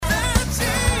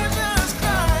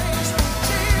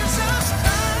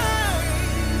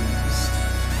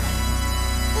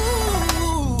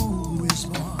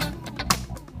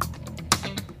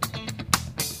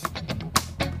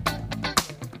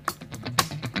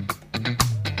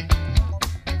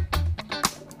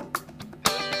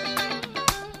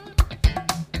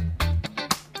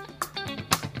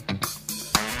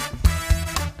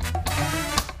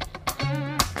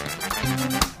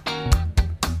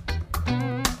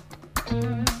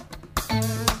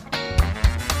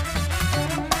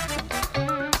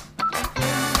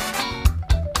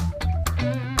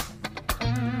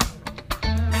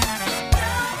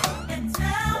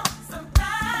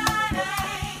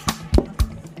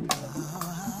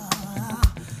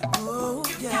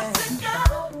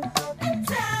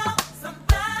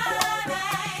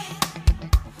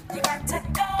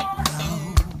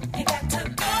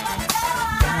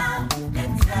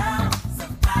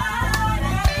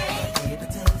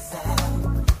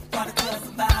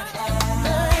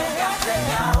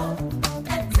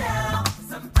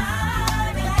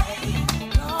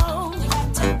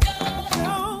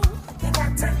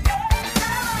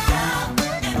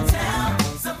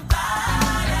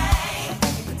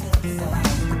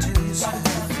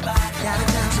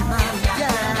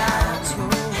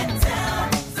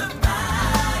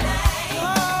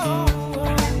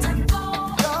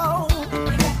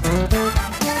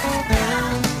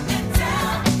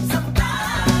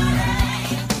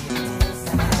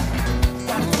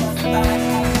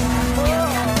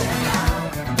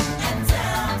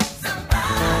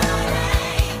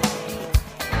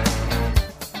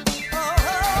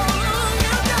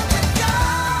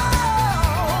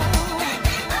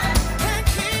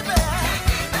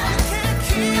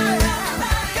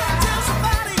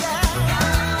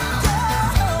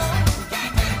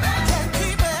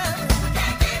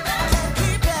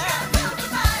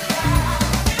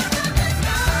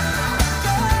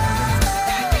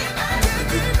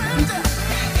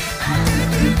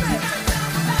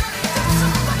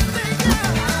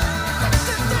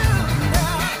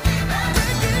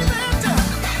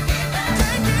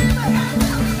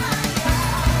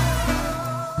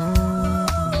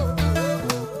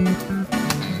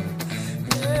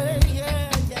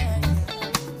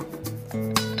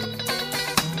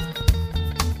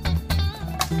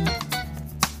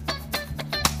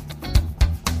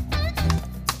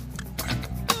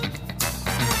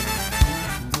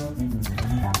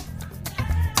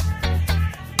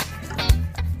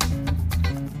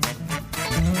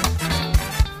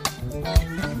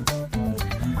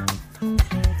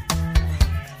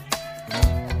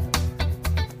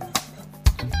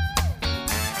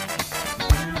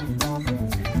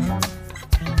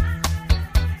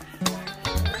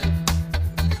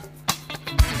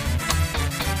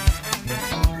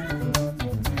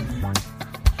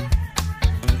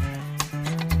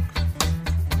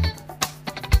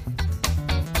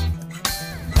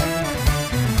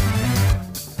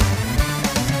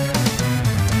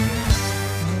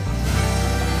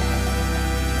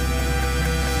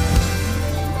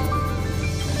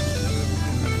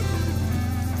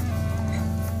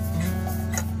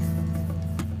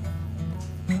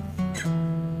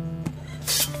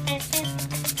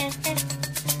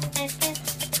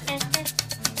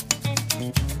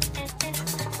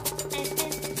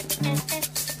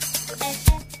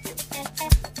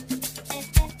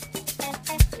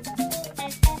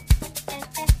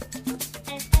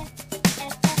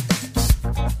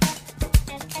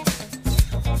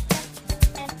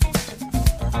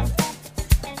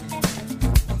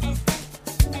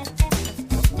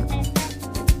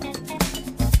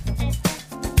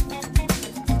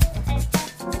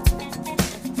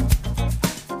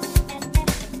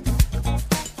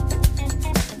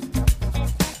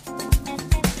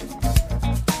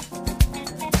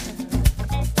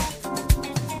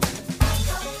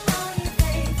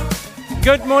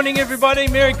Good morning, everybody.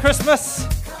 Merry Christmas.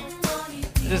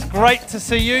 It is great to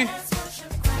see you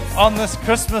on this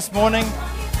Christmas morning.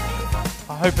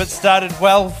 I hope it started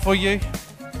well for you.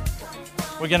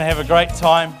 We're going to have a great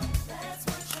time.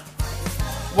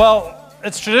 Well,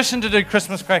 it's tradition to do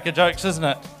Christmas cracker jokes, isn't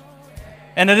it?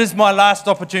 And it is my last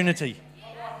opportunity.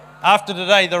 After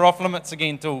today, they're off limits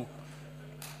again till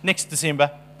next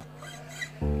December.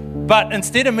 But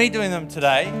instead of me doing them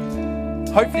today,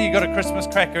 hopefully you got a Christmas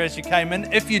cracker as you came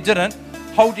in. If you didn't,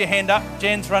 hold your hand up.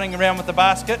 Jan's running around with the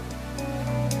basket.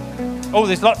 Oh,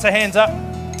 there's lots of hands up.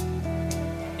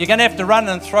 You're going to have to run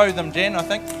and throw them, Jan, I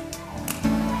think.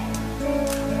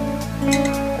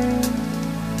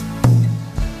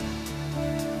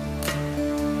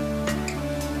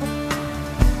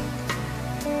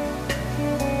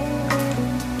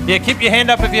 Yeah, keep your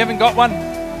hand up if you haven't got one.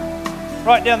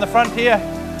 Right down the front here.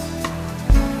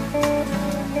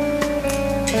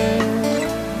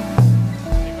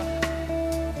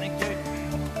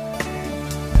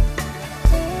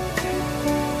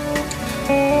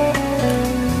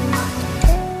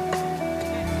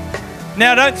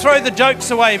 Now don't throw the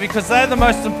jokes away because they're the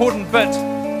most important bit.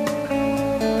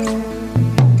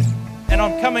 And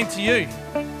I'm coming to you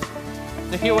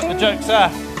to hear what the jokes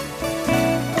are.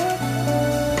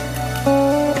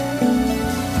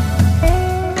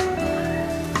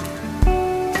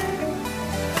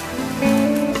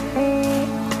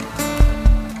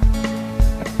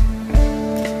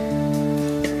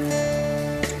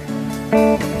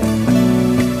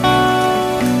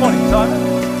 Morning, Simon.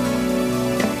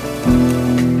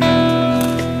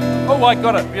 Oh, I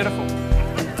got it. Beautiful.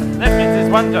 That means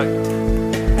there's one joke.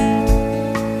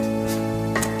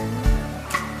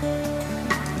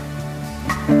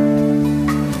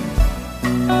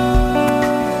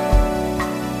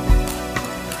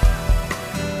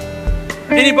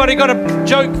 Anybody got a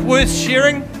joke worth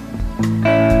sharing?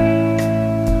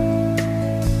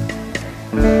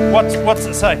 What's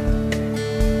it say?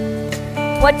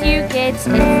 What do you get if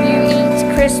you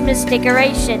eat Christmas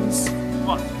decorations?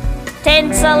 What?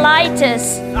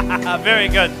 Tonsillitis. Very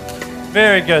good.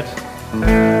 Very good. You're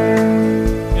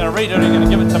going to read it or you're going to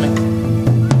give it to me?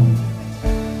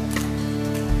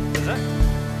 Is it?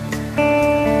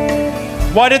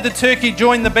 Why did the turkey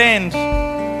join the band?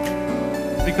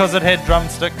 Because it had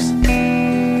drumsticks.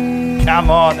 Come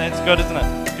on, that's good, isn't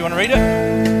it? Do you want to read it?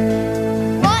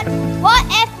 What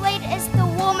athlete is the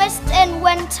warmest in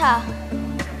winter?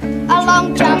 A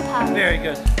long jumper. Very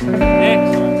good.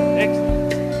 Excellent, excellent.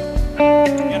 You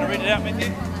going to read it out, Matthew?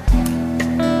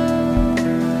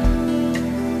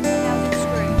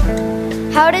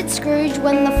 How did Scrooge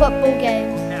win the football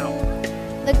game? How?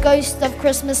 The ghost of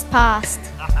Christmas past.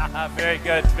 Very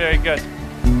good, very good.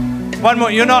 One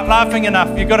more. You're not laughing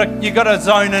enough. You got to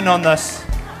zone in on this.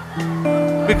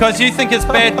 Because you think it's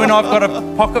bad when I've got a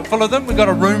pocket full of them. We've got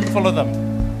a room full of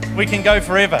them. We can go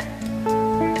forever.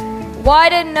 Why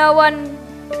did no one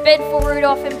bid for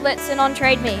Rudolph and Blitzen on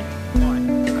Trade Me? Why?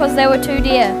 Because they were too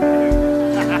dear.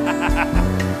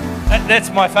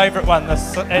 That's my favourite one,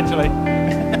 this, actually.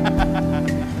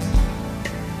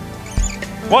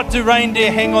 What do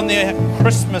reindeer hang on their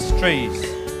Christmas trees?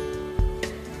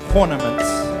 Ornaments.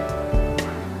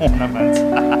 Ornaments.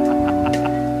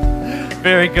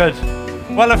 Very good.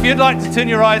 Well, if you'd like to turn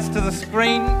your eyes to the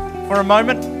screen for a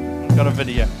moment, I've got a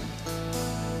video.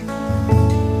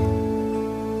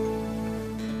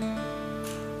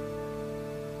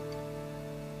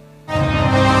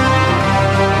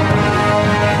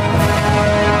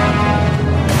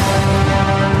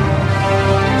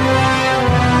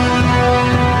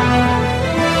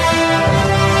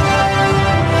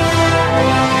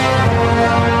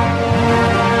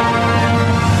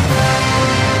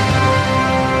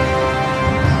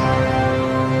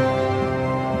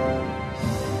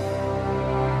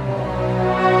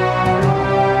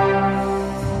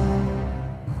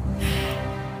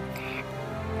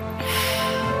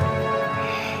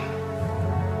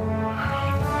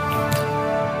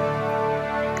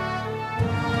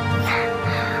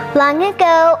 Long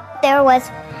ago, there was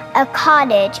a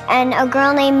cottage, and a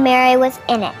girl named Mary was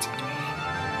in it.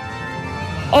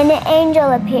 And an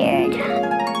angel appeared.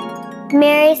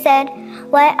 Mary said,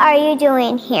 "What are you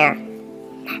doing here?"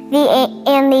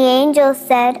 And the angel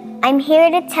said, "I'm here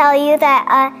to tell you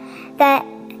that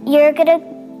you're going to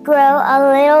grow a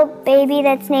little baby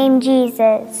that's named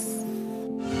Jesus."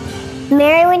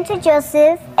 Mary went to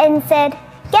Joseph and said,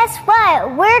 "Guess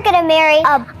what? We're going to marry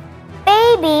a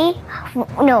baby."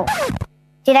 No.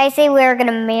 Did I say we were going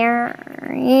to marry?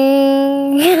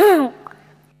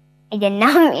 I did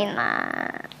not mean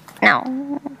that. No.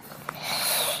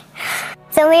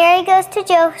 So Mary goes to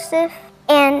Joseph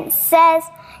and says,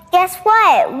 "Guess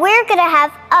what? We're going to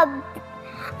have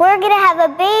a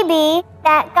baby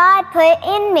that God put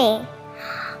in me.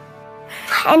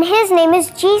 And his name is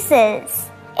Jesus."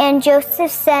 And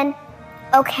Joseph said,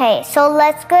 "Okay, so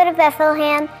let's go to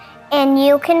Bethlehem, and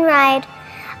you can ride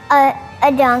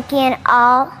a donkey, and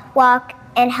I'll walk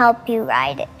and help you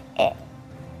ride it."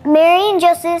 Mary and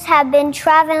Joseph have been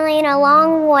traveling a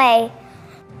long way.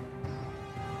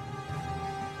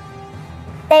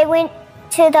 They went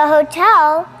to the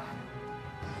hotel,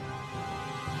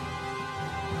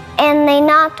 and they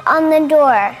knocked on the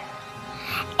door.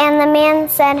 And the man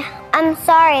said, "I'm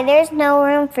sorry, there's no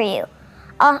room for you.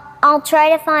 I'll try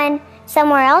to find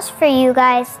somewhere else for you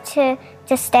guys to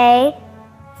stay."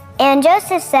 And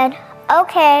Joseph said,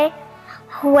 "Okay,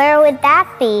 where would that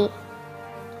be?"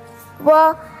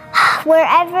 "Well,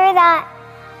 wherever that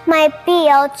might be,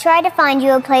 I'll try to find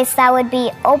you a place that would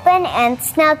be open and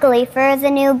snuggly for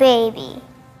the new baby."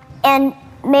 And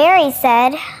Mary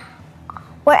said,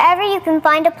 "Wherever you can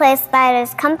find a place that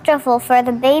is comfortable for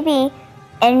the baby,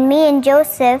 and me and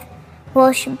Joseph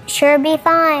will sure be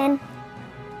fine."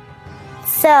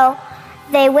 So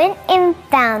they went and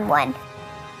found one.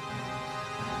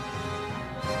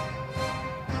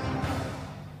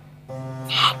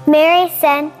 Mary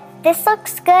said, "This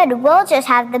looks good. We'll just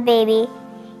have the baby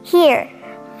here.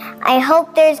 I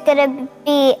hope there's going to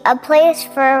be a place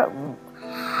for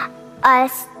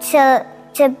us to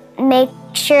make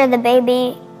sure the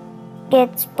baby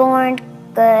gets born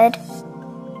good."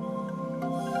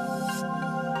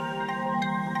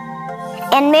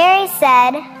 And Mary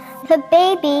said, "The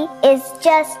baby is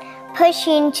just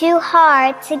pushing too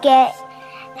hard to get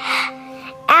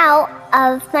out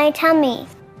of my tummy."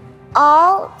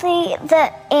 All the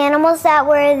animals that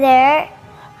were there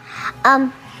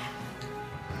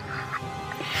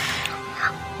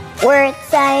were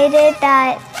excited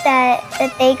that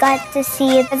they got to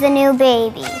see the new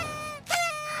baby.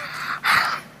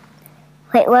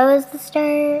 Wait, what was the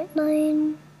start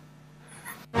line?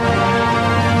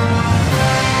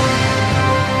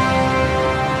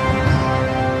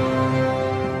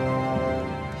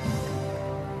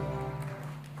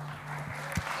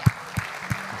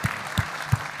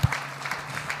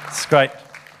 It's great.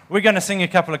 We're going to sing a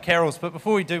couple of carols, but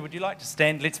before we do, would you like to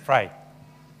stand? Let's pray.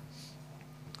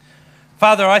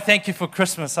 Father, I thank you for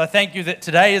Christmas. I thank you that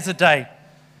today is a day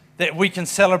that we can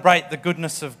celebrate the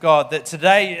goodness of God, that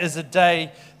today is a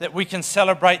day that we can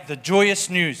celebrate the joyous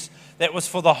news that was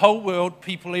for the whole world,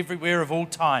 people everywhere of all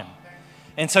time.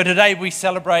 And so today we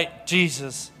celebrate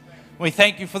Jesus. We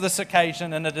thank you for this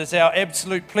occasion, and it is our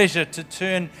absolute pleasure to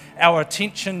turn our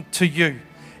attention to you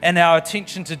and our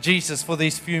attention to Jesus for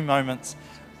these few moments.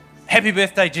 Happy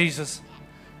birthday, Jesus.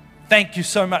 Thank you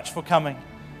so much for coming.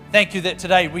 Thank you that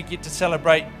today we get to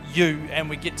celebrate you, and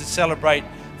we get to celebrate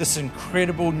this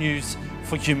incredible news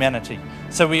for humanity.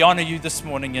 So we honor you this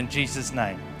morning in Jesus'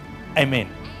 name. Amen.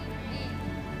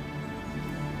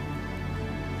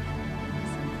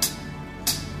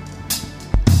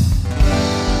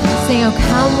 Sing, "Oh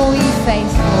come all ye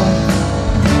faithful."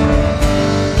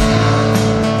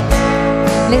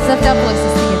 Let's lift our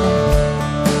voices together.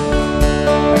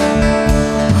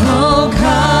 Oh,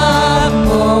 come,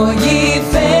 all ye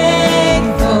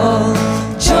faithful,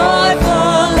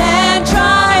 joyful and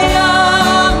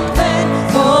triumphant.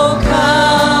 Oh,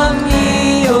 come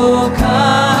ye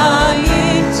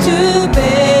to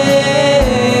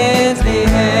Bethlehem.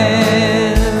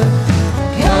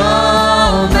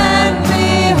 Come and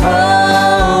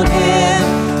behold him,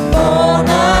 born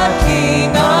a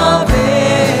King of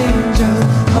angels.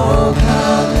 Oh, come.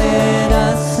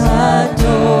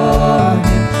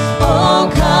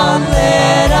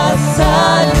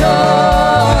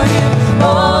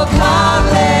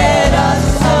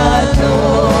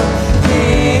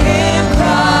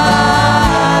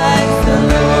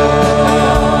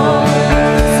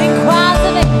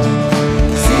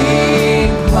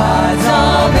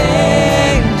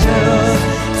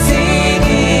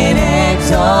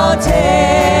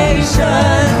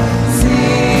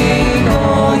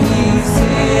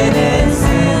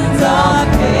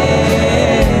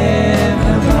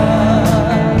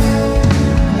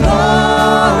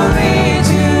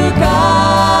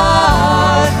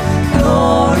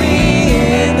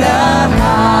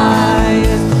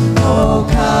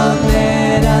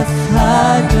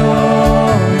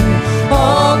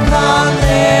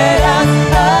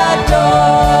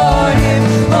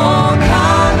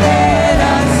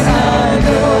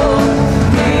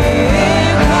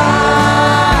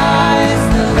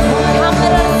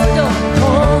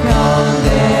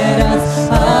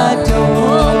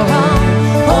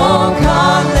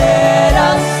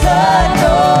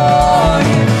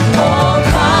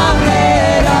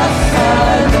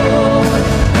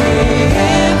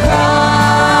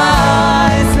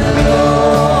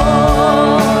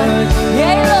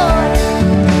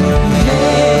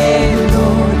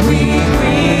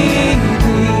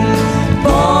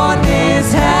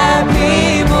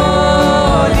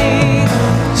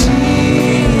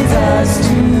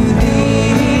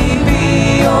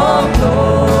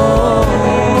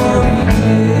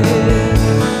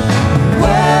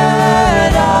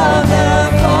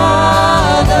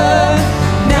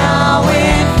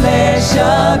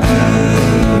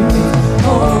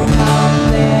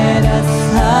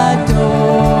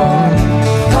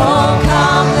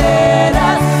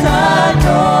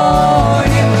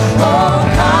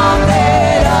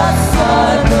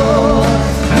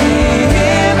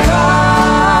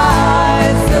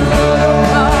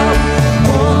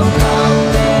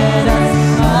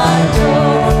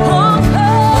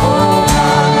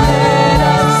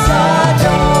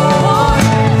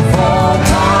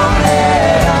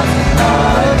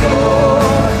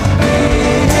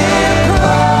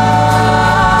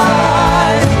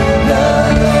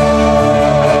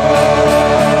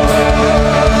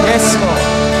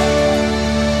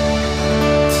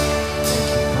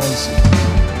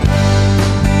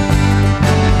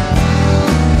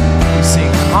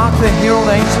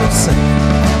 angels sing.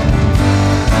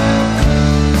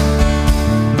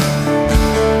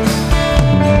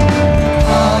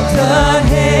 Hark the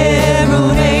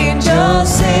herald angels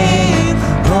sing,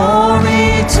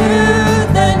 glory to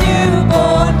the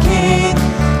newborn King.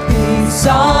 Peace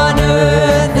on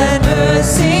earth and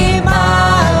mercy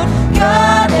mild,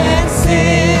 God and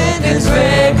sinners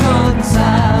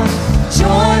reconciled.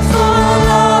 Joyful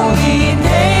all ye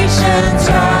nations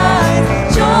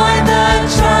rise, join the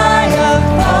triumph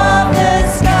of the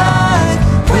skies.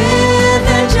 With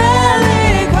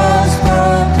angelic hosts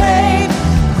proclaim,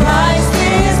 Christ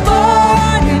is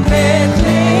born in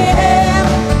Bethlehem.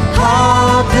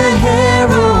 Hark the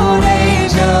herald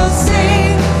angels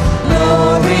sing,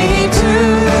 glory to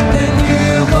the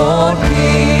newborn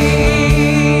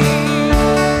King.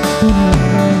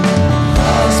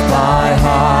 Us by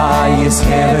highest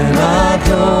heaven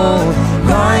adored,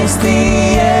 Christ the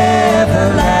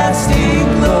everlasting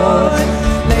Lord.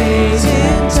 Late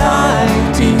in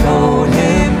time, behold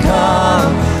him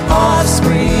come,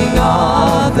 offspring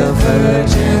of the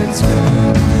Virgin's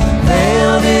womb.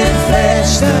 Veiled in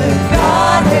flesh, the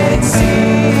Godhead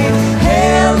seen,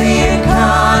 hail the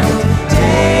incarnate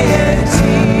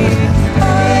deity.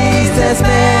 Raised as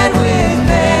man with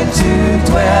men to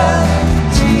dwell,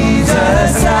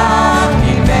 Jesus our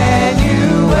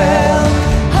Emmanuel.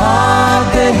 Hark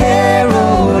the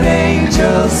herald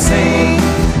angels sing,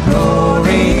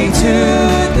 glory to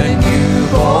the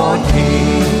newborn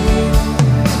King.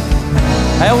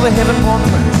 Hail the heaven-born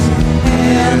Prince.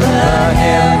 Hail the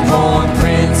heaven-born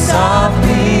Prince of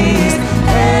Peace.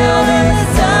 Hail the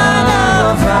Son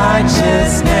of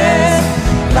Righteousness.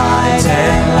 Light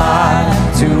and life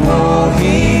to all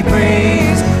he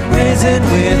brings, risen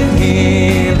with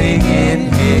healing in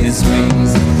his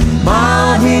wings.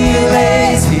 While he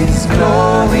lays his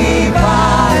glory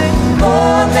by,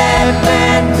 more than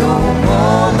man no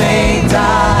more may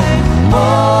die.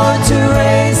 More to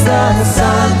raise the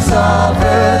sons of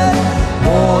earth,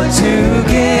 more to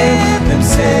give them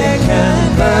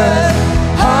second birth.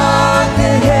 Hark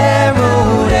the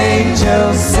herald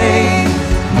angels sing,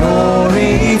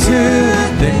 glory to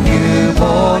the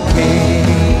newborn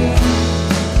King.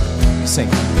 Sing.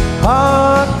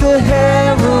 Hark the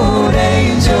herald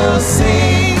angels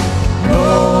sing,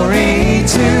 glory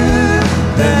to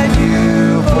the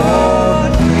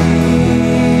newborn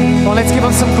King. Well, let's give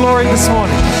him some glory this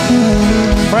morning.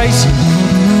 Praise you.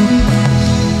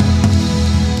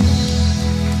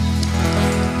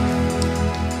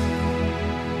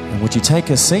 And would you take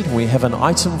a seat? We have an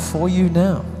item for you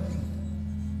now.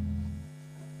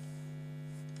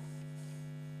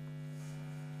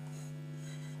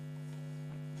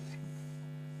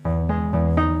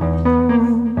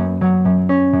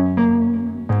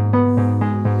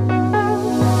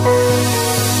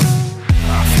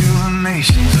 I feel the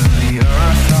nations of the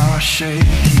earth are shaking.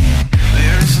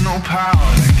 There is no power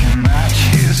that can match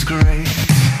his grace.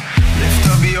 Lift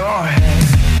up your head,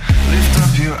 lift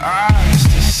up your eyes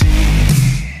to see.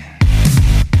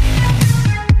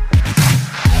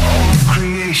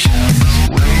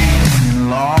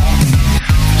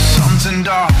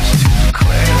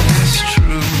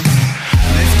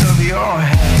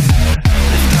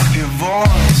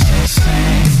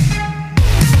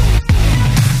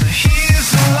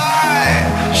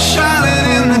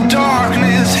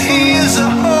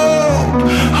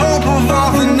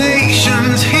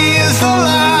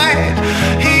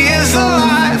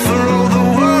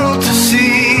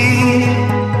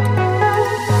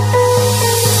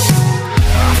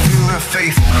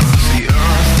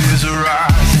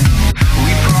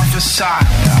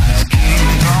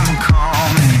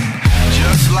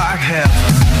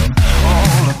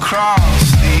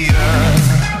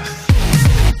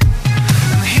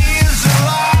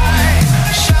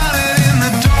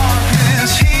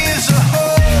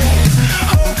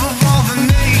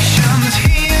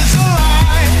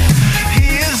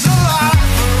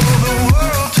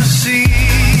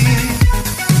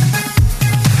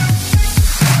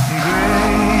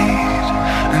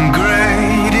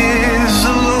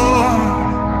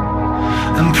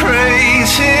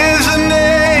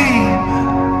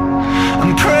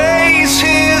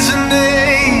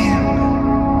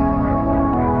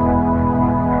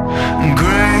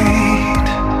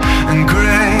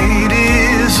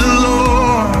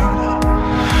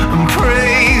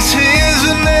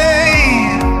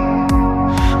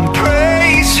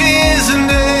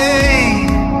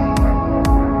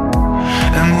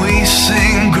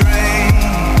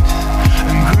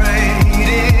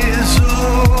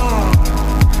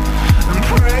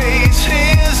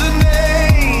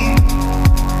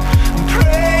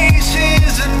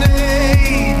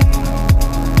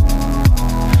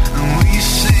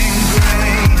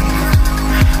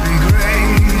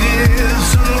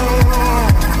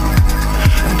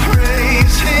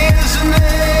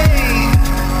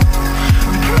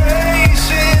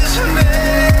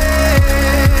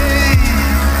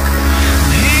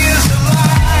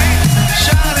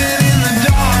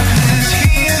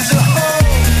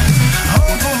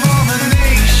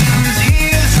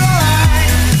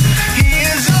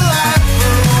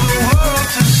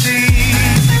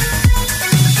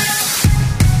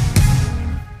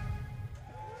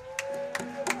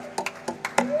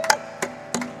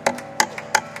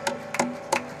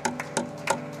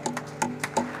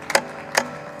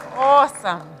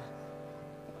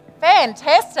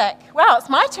 Fantastic. Well, it's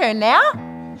my turn now.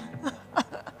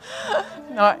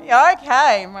 No,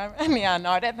 okay. Yeah, no,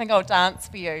 I don't think I'll dance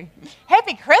for you.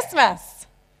 Happy Christmas.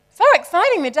 So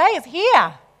exciting, the day is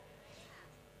here.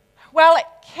 Well,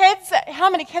 kids, how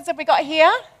many kids have we got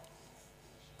here?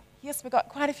 Yes, we've got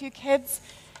quite a few kids.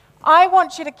 I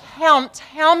want you to count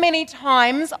how many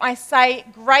times I say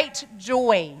great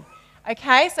joy.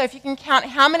 Okay, so if you can count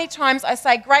how many times I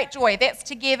say great joy, that's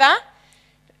together,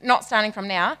 not starting from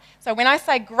now. So when I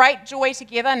say great joy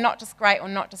together, not just great or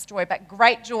not just joy, but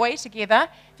great joy together,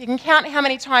 if you can count how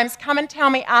many times, come and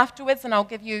tell me afterwards and I'll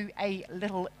give you a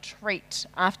little treat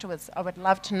afterwards. I would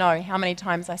love to know how many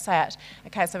times I say it.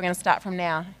 Okay, so we're going to start from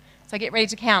now. So get ready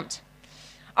to count.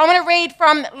 I want to read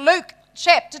from Luke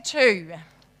chapter 2.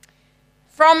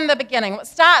 From the beginning. It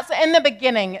starts in the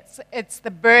beginning. It's the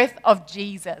birth of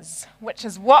Jesus, which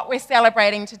is what we're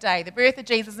celebrating today, the birth of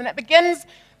Jesus. And it begins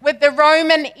with the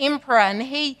Roman emperor, and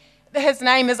his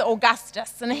name is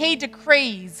Augustus, and he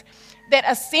decrees that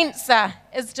a census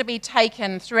is to be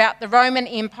taken throughout the Roman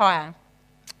Empire.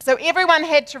 So everyone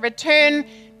had to return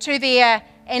to their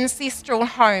ancestral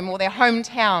home or their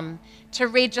hometown to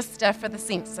register for the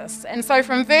census. And so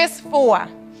from verse 4,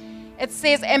 it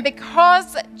says, and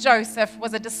because Joseph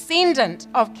was a descendant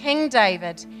of King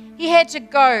David, he had to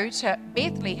go to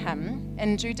Bethlehem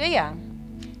in Judea,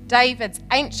 David's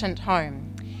ancient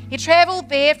home. He travelled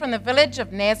there from the village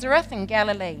of Nazareth in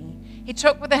Galilee. He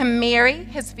took with him Mary,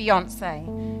 his fiancée,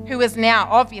 who is now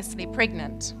obviously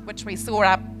pregnant, which we saw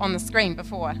up on the screen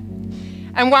before.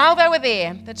 And while they were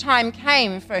there, the time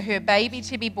came for her baby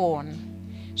to be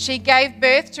born. She gave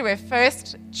birth to her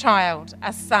first child,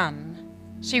 a son.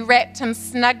 She wrapped him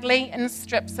snugly in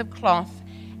strips of cloth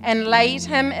and laid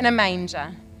him in a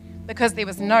manger because there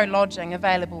was no lodging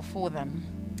available for them.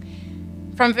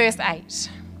 From verse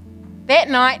 8, that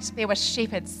night there were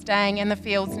shepherds staying in the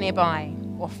fields nearby,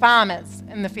 or farmers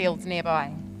in the fields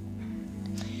nearby,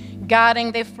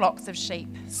 guarding their flocks of sheep.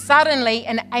 Suddenly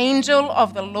an angel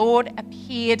of the Lord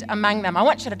appeared among them. I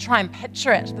want you to try and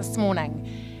picture it this morning.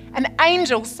 An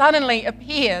angel suddenly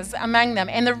appears among them,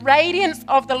 and the radiance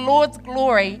of the Lord's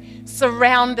glory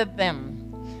surrounded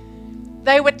them.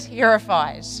 They were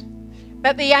terrified,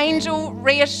 but the angel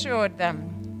reassured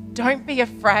them. Don't be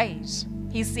afraid,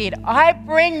 he said. I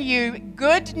bring you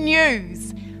good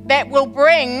news that will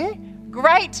bring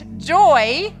great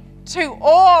joy to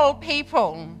all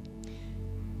people.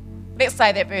 Let's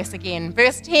say that verse again.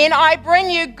 Verse 10, I bring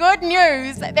you good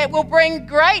news that will bring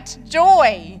great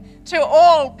joy to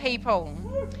all people.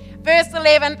 Verse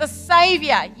 11, the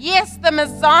Saviour, yes, the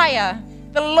Messiah,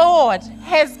 the Lord,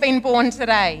 has been born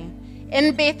today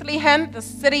in Bethlehem, the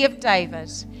city of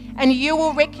David, and you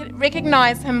will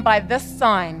recognize him by this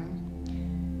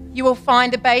sign. You will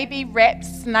find a baby wrapped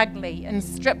snugly in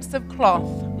strips of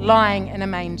cloth, lying in a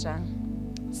manger.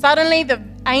 Suddenly the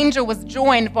angel was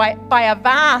joined by a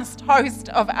vast host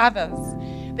of others,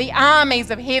 the armies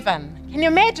of heaven. Can you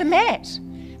imagine that?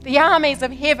 The armies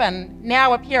of heaven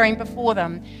now appearing before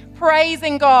them,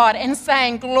 praising God and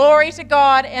saying, glory to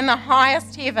God in the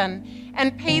highest heaven,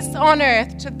 and peace on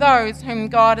earth to those whom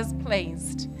God is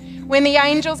pleased. When the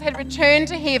angels had returned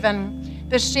to heaven,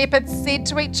 the shepherds said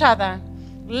to each other,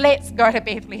 let's go to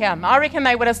Bethlehem. I reckon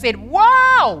they would have said,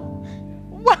 wow,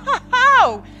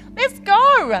 let's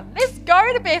go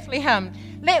to Bethlehem.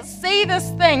 Let's see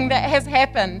this thing that has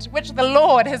happened, which the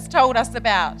Lord has told us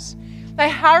about. They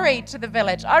hurried to the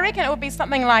village. I reckon it would be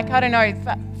something like, I don't know,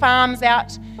 farms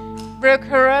out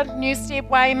Ruakura, Newstead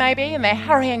Way maybe, and they're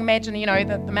hurrying, imagine,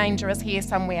 that the manger is here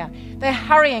somewhere. They're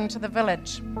hurrying to the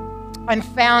village and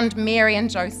found Mary and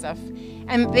Joseph,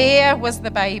 and there was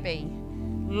the baby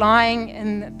lying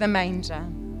in the manger.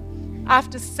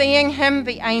 After seeing him,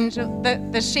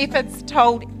 the shepherds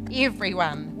told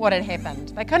everyone what had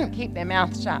happened. They couldn't keep their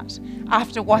mouths shut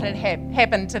after what had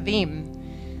happened to them.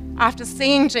 After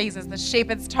seeing Jesus, the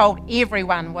shepherds told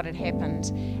everyone what had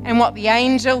happened and what the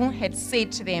angel had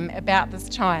said to them about this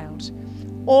child.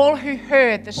 All who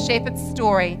heard the shepherd's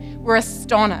story were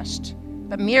astonished,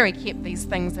 but Mary kept these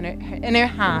things in her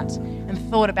heart and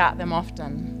thought about them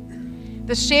often.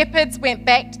 The shepherds went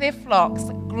back to their flocks,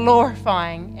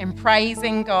 glorifying and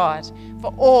praising God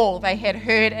for all they had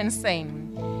heard and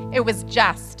seen. It was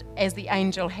just as the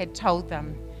angel had told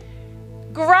them.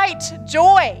 Great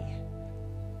joy!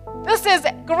 This is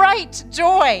great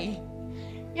joy.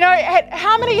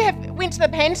 How many went to the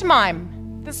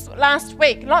pantomime this last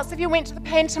week? Lots of you went to the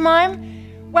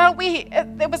pantomime. Well,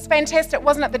 it was fantastic,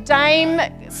 wasn't it? The Dame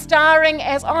starring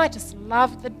as, I just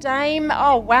loved the Dame.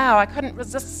 Oh, wow, I couldn't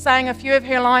resist saying a few of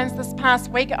her lines this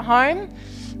past week at home.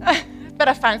 Bit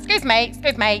of fun. Excuse me.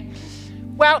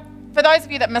 Well, for those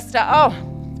of you that missed it, oh,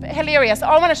 hilarious.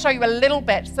 I want to show you a little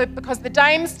bit. So because the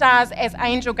dame stars as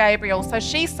Angel Gabriel, so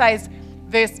she says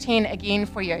verse 10 again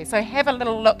for you. So have a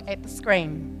little look at the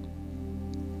screen.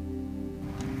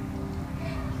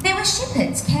 There were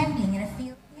shepherds camping in a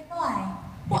field nearby,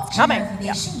 watching over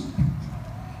their sheep.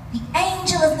 The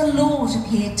angel of the Lord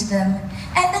appeared to them,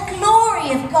 and the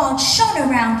glory of God shone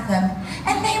around them,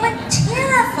 and they were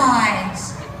terrified.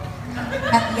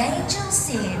 But the angel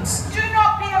said, "Do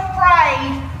not be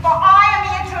afraid, for I am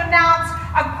here to announce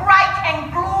a great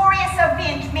and glorious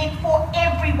event meant for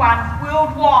everyone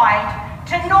worldwide.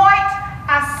 Tonight,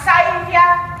 a Saviour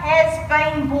has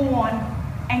been born,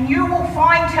 and you will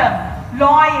find him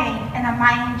lying in a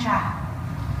manger."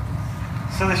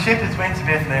 So the shepherds went to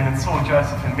Bethlehem and saw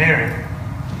Joseph and Mary.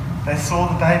 They saw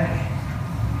the baby.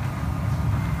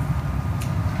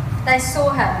 They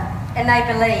saw him and they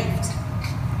believed.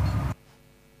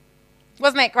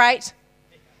 Wasn't that great?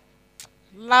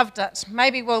 Loved it.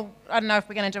 Maybe I don't know if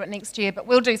we're going to do it next year, but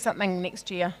we'll do something next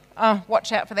year. Oh,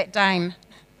 watch out for that dame.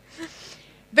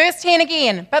 Verse 10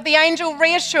 again, but the angel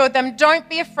reassured them, "Don't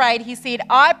be afraid," he said.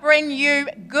 "I bring you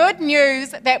good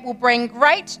news that will bring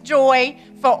great joy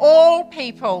for all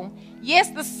people. Yes,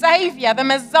 the Saviour, the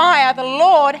Messiah, the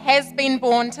Lord has been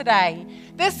born today.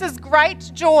 This is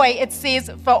great joy," it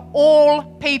says, "for all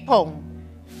people."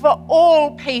 For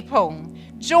all people.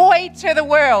 Joy to the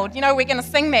world. You know, we're going to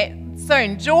sing that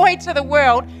soon. Joy to the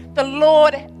world. The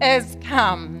Lord is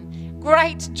come.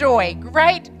 Great joy.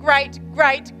 Great, great,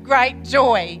 great, great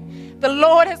joy. The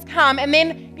Lord has come. And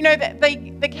then, you know,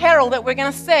 the carol that we're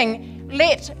going to sing,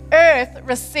 "Let earth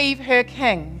receive her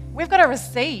King." We've got to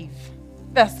receive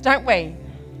this, don't we?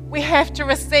 We have to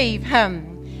receive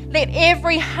him. Let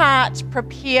every heart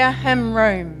prepare him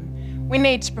room. We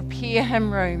need to prepare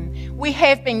him room. We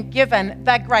have been given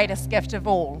the greatest gift of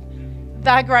all.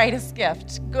 The greatest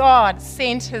gift. God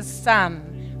sent his Son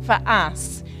for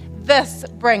us. This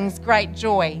brings great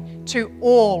joy to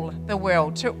all the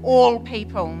world, to all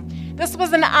people. This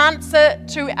was an answer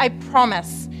to a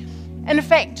promise. In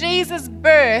fact, Jesus'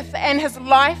 birth and his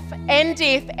life and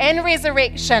death and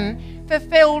resurrection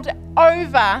fulfilled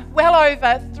well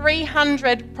over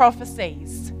 300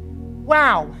 prophecies.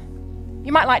 Wow.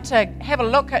 You might like to have a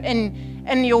look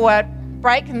in your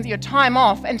break and your time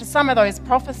off into some of those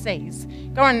prophecies.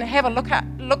 Go and have a look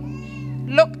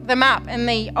them up in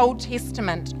the Old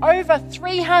Testament. Over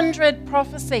 300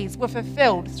 prophecies were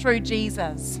fulfilled through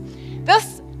Jesus.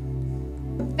 This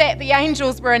that the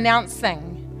angels were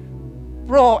announcing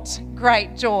brought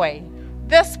great joy.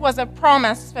 This was a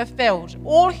promise fulfilled.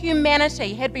 All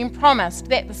humanity had been promised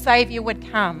that the Saviour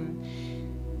would come.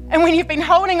 And when you've been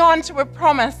holding on to a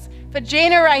promise for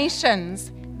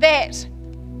generations, that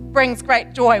brings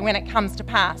great joy when it comes to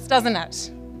pass, doesn't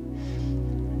it?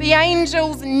 The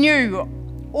angels knew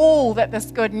all that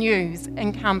this good news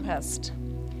encompassed,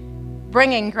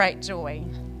 bringing great joy.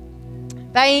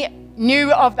 They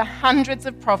knew of the hundreds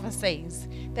of prophecies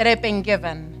that had been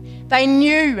given. They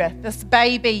knew this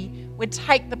baby would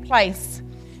take the place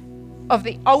of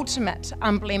the ultimate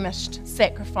unblemished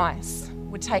sacrifice,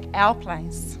 would take our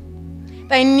place.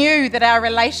 They knew that our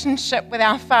relationship with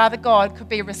our Father God could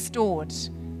be restored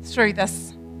through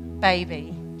this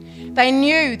baby. They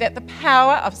knew that the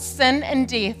power of sin and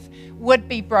death would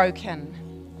be broken.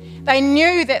 They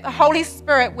knew that the Holy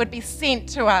Spirit would be sent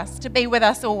to us to be with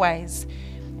us always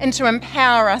and to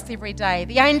empower us every day.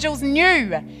 The angels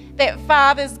knew that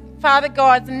Father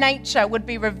God's nature would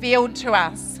be revealed to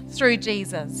us through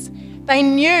Jesus. They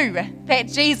knew that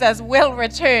Jesus will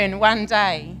return one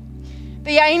day.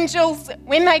 The angels,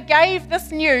 when they gave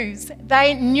this news,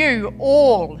 they knew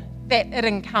all that it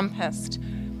encompassed,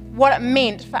 what it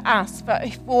meant for us,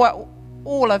 for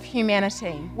all of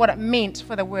humanity, what it meant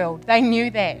for the world. They knew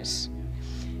that.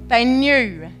 They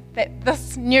knew that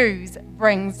this news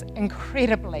brings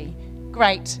incredibly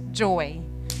great joy.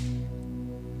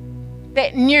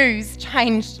 That news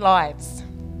changed lives.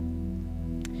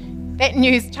 That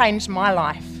news changed my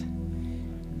life.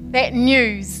 That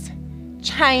news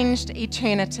changed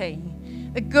eternity.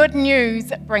 The good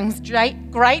news brings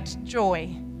great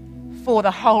joy for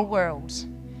the whole world.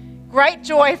 Great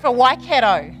joy for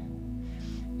Waikato.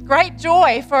 Great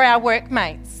joy for our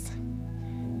workmates.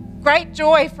 Great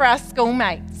joy for our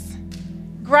schoolmates.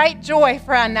 Great joy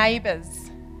for our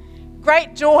neighbours.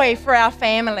 Great joy for our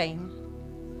family.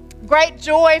 Great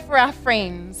joy for our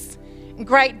friends.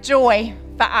 Great joy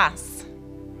for us.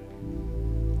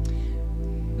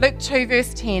 Luke 2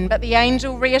 verse 10, but the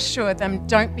angel reassured them,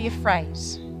 "Don't be afraid,"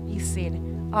 he said.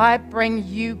 "I bring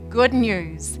you good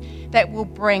news that will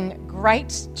bring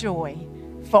great joy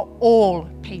for all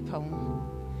people."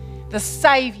 The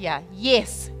Saviour,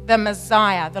 yes, the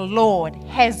Messiah, the Lord,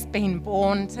 has been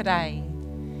born today.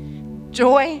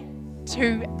 Joy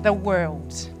to the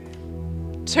world.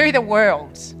 To the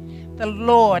world, the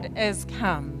Lord is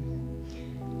come.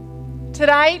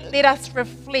 Today, let us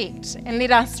reflect and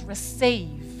let us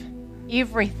receive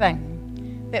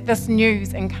everything that this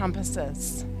news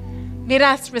encompasses. Let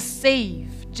us receive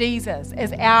Jesus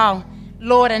as our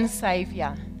Lord and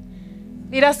Saviour.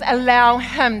 Let us allow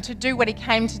him to do what he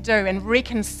came to do and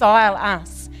reconcile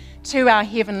us to our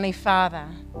Heavenly Father.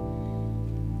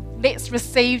 Let's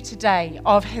receive today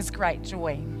of his great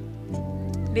joy.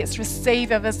 Let's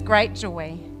receive of his great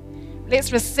joy.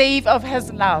 Let's receive of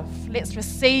his love. Let's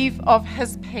receive of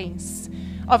his peace,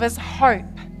 of his hope,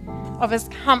 of his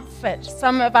comfort.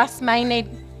 Some of us may need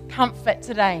comfort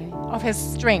today, of his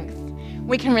strength.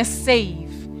 We can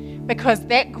receive because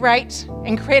that great,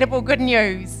 incredible good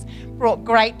news brought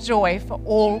great joy for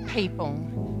all people,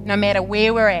 no matter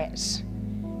where we're at.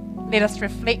 Let us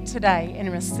reflect today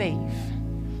and receive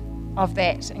of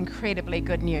that incredibly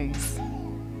good news,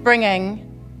 bringing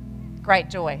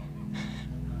great joy.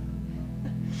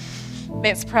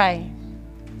 Let's pray.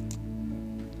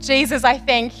 Jesus, I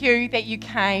thank you that you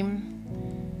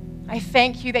came. I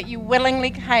thank you that you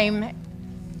willingly came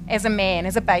as a man,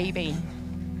 as a baby.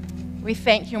 We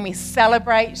thank you and we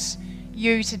celebrate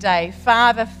you today.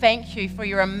 Father, thank you for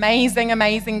your amazing,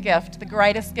 amazing gift, the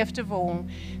greatest gift of all.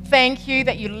 Thank you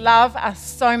that you love us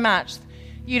so much.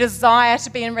 You desire to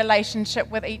be in relationship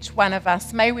with each one of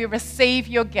us. May we receive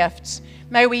your gift.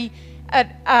 May we,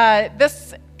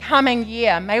 this coming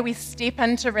year, may we step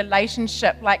into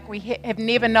relationship like we have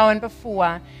never known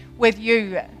before with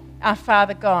you, our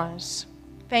Father God.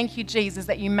 Thank you, Jesus,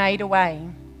 that you made a way.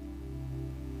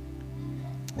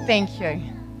 Thank you.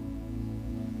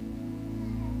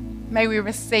 May we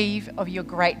receive of your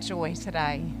great joy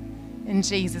today. In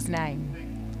Jesus' name.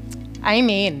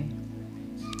 Amen.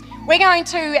 We're going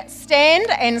to stand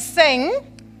and sing.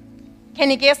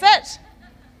 Can you guess it?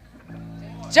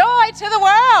 Joy to the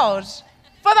world.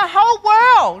 For the whole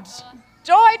world.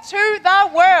 Joy to the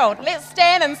world. Let's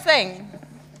stand and sing.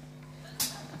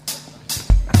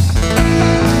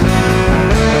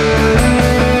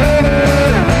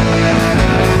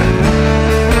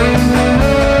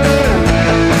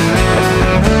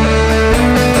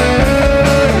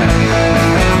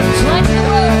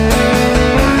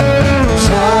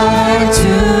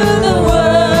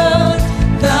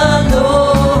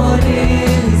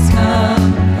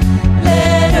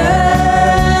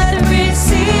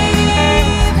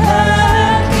 Receive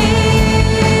her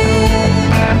King.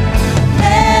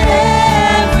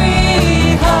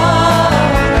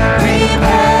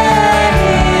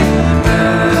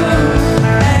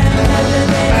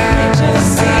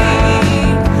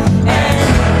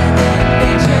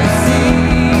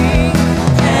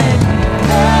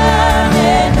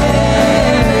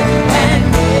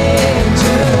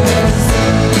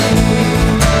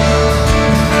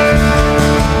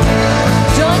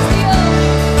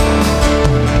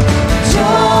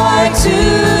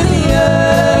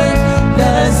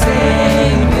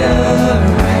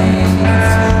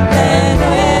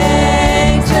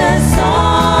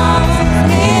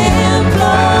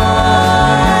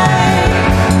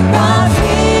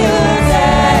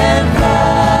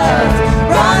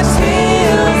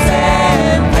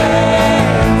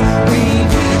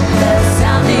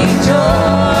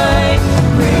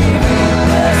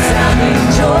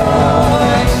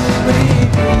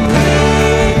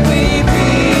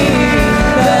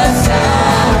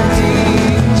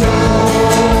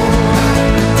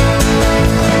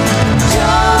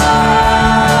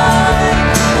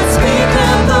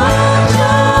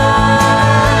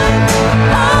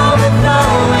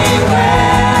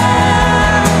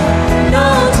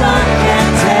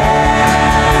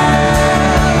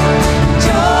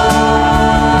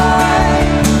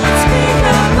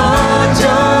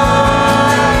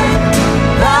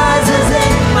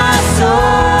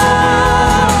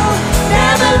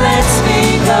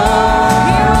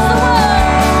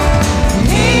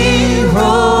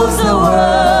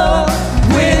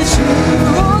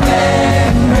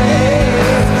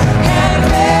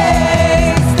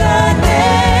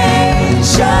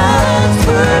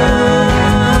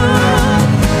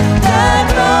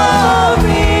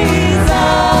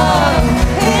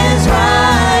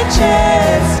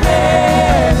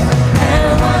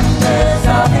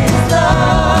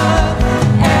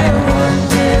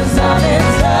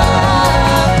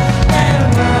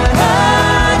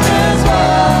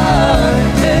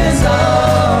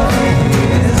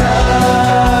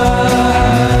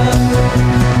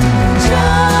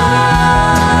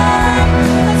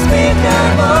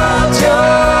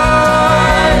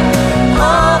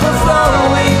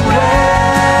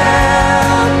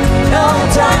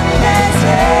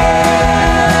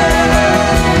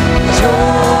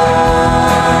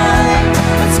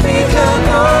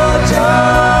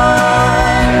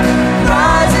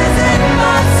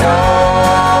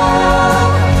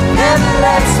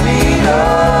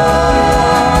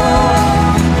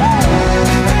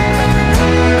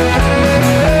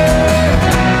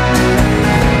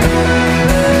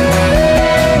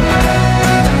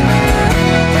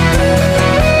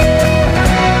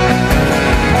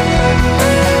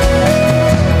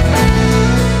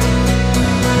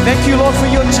 Lord, for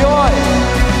your joy.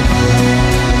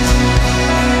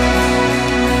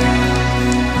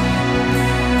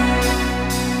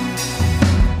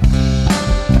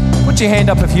 Put your hand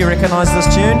up if you recognize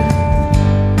this tune.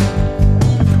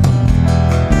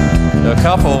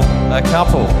 A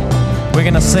couple. We're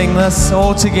going to sing this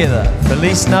all together.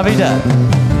 Feliz Navidad.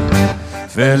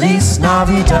 Feliz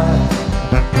Navidad.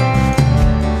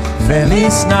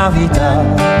 Feliz Navidad.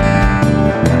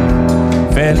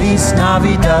 Feliz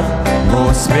Navidad.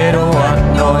 Prospero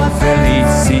año y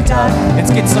felicidad.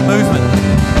 Let's get some movement.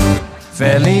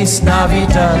 Feliz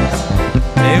Navidad.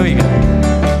 There we go.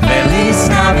 Feliz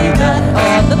Navidad.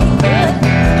 Oh, looking good.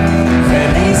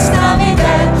 Feliz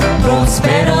Navidad.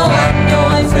 Prospero año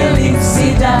y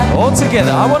felicidad. All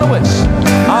together, I want to wish.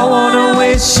 I want to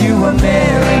wish you a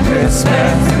Merry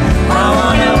Christmas. I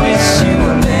want to wish you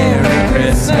a Merry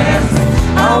Christmas.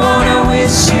 I want to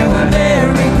wish you a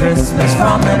Merry Christmas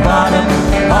from the bottom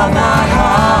of my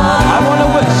heart. I want to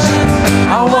wish.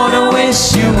 I want to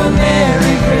wish you a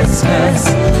Merry Christmas.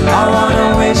 I want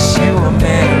to wish you a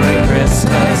Merry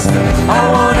Christmas. I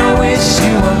want to wish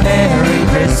you a Merry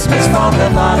Christmas from the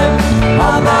bottom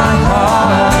of my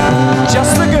heart.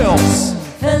 Just the girls.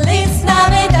 Feliz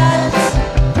Navidad.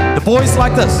 The boys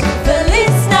like this.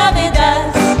 Feliz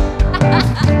Navidad.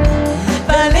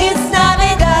 Feliz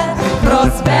Navidad.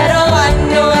 Prospero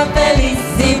año y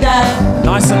felicidad.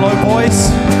 Nice and low, boys.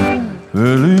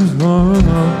 Feliz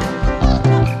Navidad.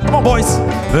 Come on, boys.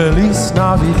 Feliz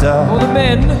Navidad. For the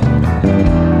men.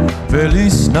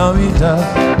 Feliz Navidad.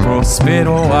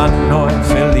 Prospero año y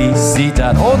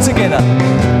felicidad. All together.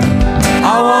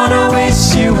 I wanna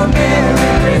wish you a Merry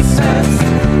Christmas.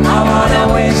 I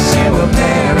wanna wish you a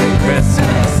Merry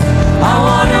Christmas. I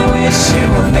wanna wish you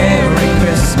a Merry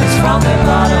Christmas from the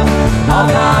bottom of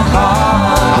my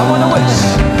heart. I wanna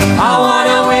wish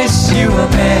you a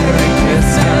Merry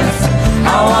Christmas.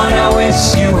 I wanna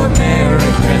wish you a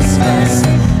Merry Christmas.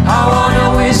 I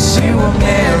wanna wish you a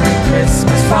Merry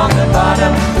Christmas from the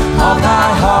bottom of my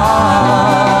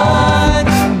heart.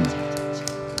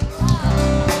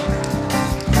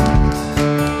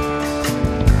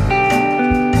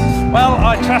 Well,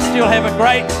 I trust you'll have a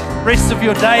great rest of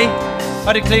your day.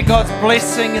 I declare God's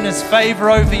blessing and His favour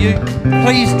over you.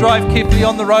 Please drive carefully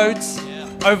on the roads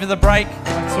over the break.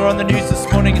 I saw on the news this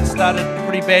morning it started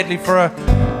pretty badly for a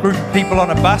group of people on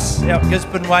a bus out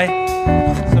Gisborne Way.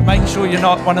 So make sure you're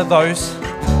not one of those.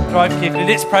 Drive carefully.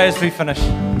 Let's pray as we finish.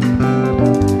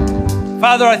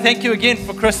 Father, I thank you again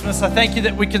for Christmas. I thank you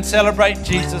that we can celebrate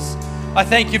Jesus. I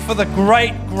thank you for the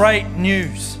great, great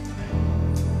news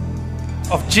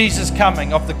of Jesus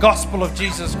coming, of the gospel of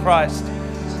Jesus Christ.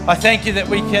 I thank you that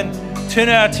we can turn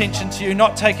our attention to you,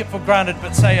 not take it for granted,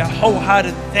 but say a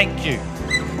wholehearted thank you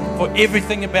for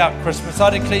everything about Christmas.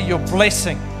 I declare your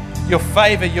blessing, your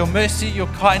favor, your mercy, your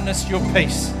kindness, your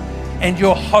peace, and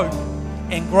your hope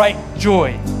and great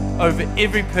joy over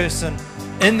every person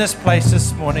in this place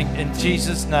this morning. In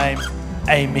Jesus' name,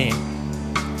 amen.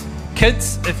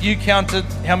 Kids, if you counted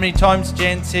how many times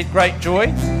Jan said great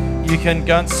joy, you can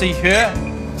go and see her.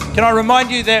 Can I remind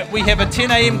you that we have a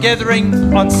 10 a.m.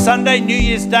 gathering on Sunday, New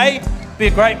Year's Day. Be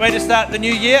a great way to start the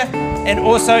new year. And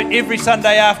also every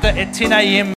Sunday after at 10 a.m.